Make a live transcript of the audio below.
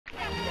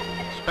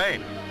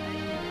Spain.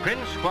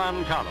 Prince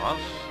Juan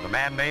Carlos, the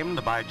man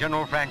named by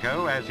General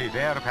Franco as his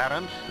heir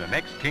apparent, the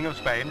next King of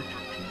Spain,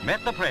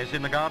 met the press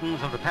in the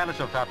gardens of the Palace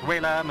of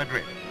Zarzuela,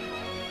 Madrid.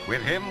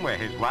 With him were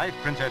his wife,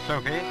 Princess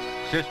Sophie,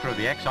 sister of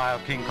the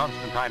exiled King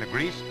Constantine of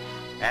Greece,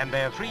 and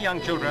their 3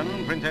 young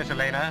children, Princess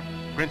Elena,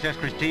 Princess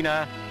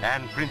Cristina,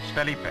 and Prince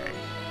Felipe.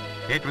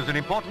 It was an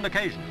important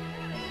occasion,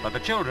 but the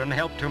children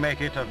helped to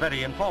make it a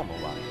very informal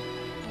one.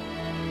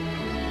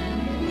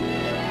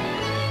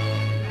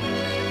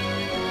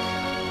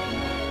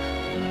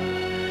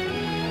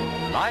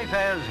 Life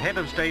as head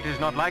of state is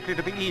not likely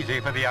to be easy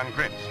for the young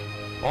prince.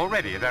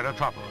 Already there are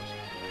troubles.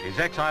 His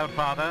exiled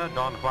father,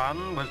 Don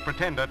Juan, was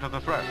pretender to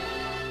the throne.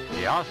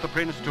 He asked the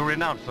prince to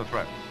renounce the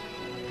throne.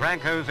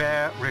 Franco's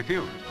heir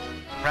refused.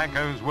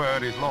 Franco's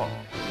word is law.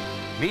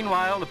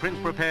 Meanwhile, the prince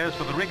prepares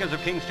for the rigors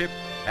of kingship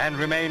and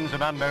remains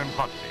an unknown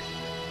quantity.